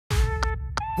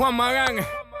Juan Magan,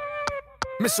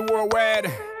 Mr.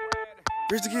 Worldwide.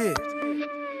 Here's the kid.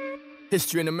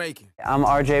 History in the making. I'm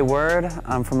RJ Word.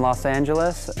 I'm from Los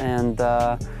Angeles, and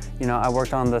you know, I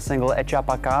worked on the single Echa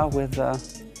Pa Aca with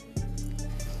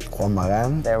Juan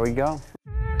Magan. There we go.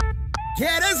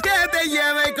 Quieres que te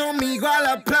lleve conmigo a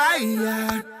la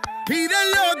playa. Pide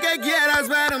lo que quieras,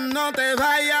 pero no te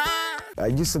vayas. I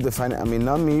used to define it, I mean,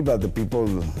 not me, but the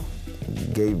people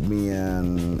gave me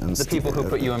the people who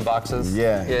put you in boxes?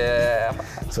 Yeah. Yeah.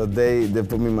 So they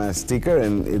put me my sticker,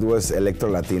 and it was Electro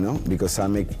Latino, because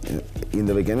in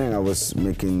the beginning I was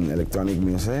making electronic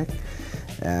music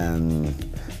and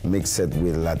mix it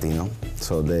with Latino.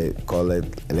 So they call it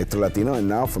Electro Latino, and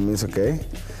now for me it's okay.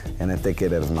 And I take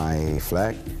it as my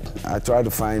flag. I try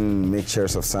to find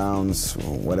mixtures of sounds,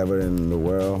 whatever in the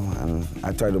world, and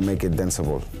I try to make it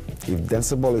danceable. If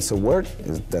danceable is a word,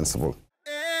 it's danceable.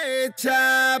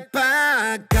 Echa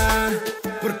Pa Aca,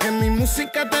 porque mi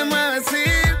música te mueve así.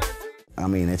 I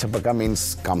mean, Echa Pa Aca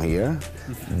means come here,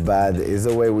 but it's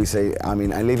the way we say, I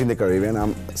mean, I live in the Caribbean,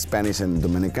 I'm Spanish and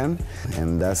Dominican,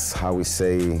 and that's how we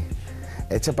say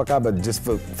Echa Pa Aca, but just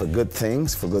for good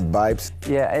things, for good vibes.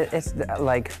 Yeah, it's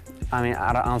like, I mean,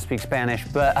 I don't speak Spanish,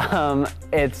 but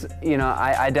it's, you know,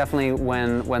 I definitely,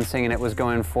 when singing it, was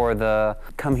going for the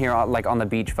come here, like on the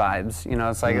beach vibes. You know,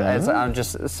 it's like, I'm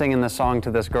just singing this song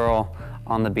to this girl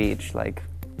on the beach, like,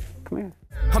 come here.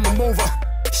 I'm a mover,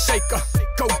 shaker,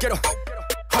 go get her,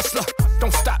 hustler,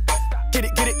 don't stop, get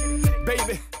it,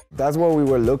 baby. That's what we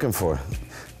were looking for,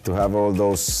 to have all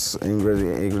those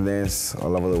ingredients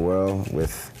all over the world,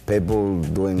 with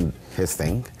Pitbull doing his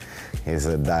thing. He's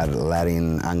that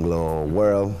Latin Anglo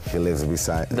world. He lives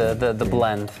beside the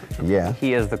blend. Yeah.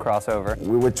 He is the crossover.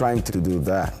 We were trying to do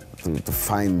that, to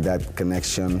find that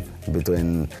connection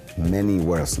between many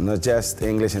worlds, not just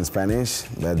English and Spanish,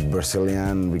 but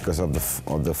Brazilian, because of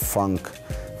the funk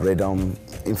rhythm.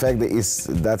 In fact,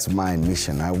 that's my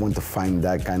mission. I want to find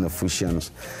that kind of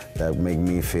fusions that make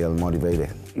me feel motivated.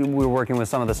 We were working with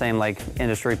some of the same like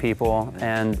industry people,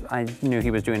 and I knew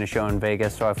he was doing a show in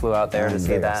Vegas, so I flew out there to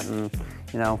see that, and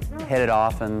you know, hit it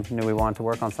off, and knew we wanted to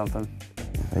work on something.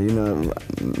 You know,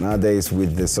 nowadays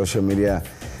with the social media,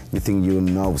 you think you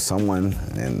know someone,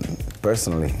 and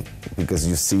personally, because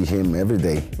you see him every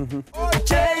day.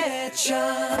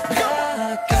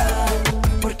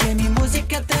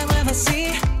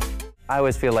 I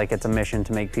always feel like it's a mission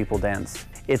to make people dance.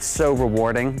 It's so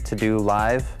rewarding to do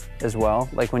live as well.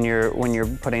 Like when you're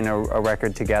putting a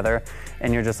record together,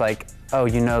 and you're just like, oh,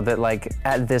 you know that like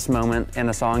at this moment in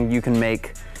a song, you can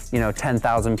make, you know,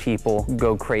 10,000 people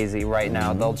go crazy right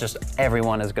now.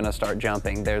 Everyone is gonna start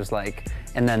jumping. There's like,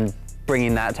 and then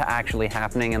bringing that to actually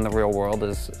happening in the real world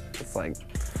it's like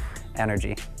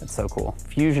energy. It's so cool.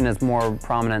 Fusion is more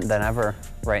prominent than ever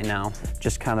right now.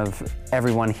 Just kind of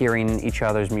everyone hearing each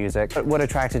other's music. But what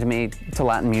attracted me to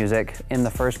Latin music in the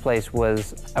first place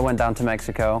was I went down to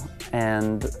Mexico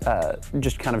and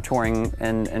just kind of touring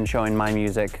and showing my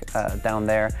music down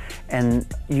there. And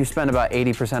you spend about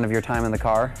 80% of your time in the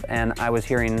car, and I was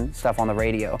hearing stuff on the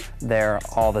radio there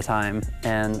all the time.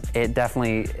 And it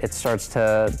definitely, it starts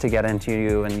to get into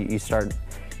you, and you start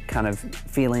kind of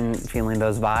feeling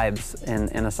those vibes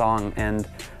in a song. And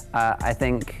I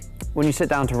think when you sit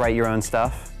down to write your own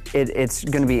stuff, it's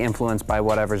going to be influenced by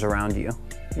whatever's around you,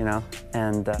 you know?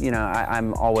 And, you know,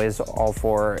 I'm always all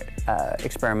for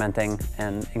experimenting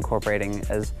and incorporating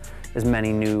as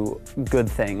many new good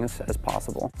things as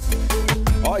possible.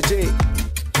 RJ,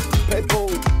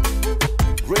 Pitbull,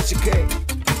 Richie K,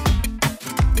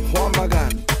 Juan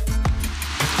Magan.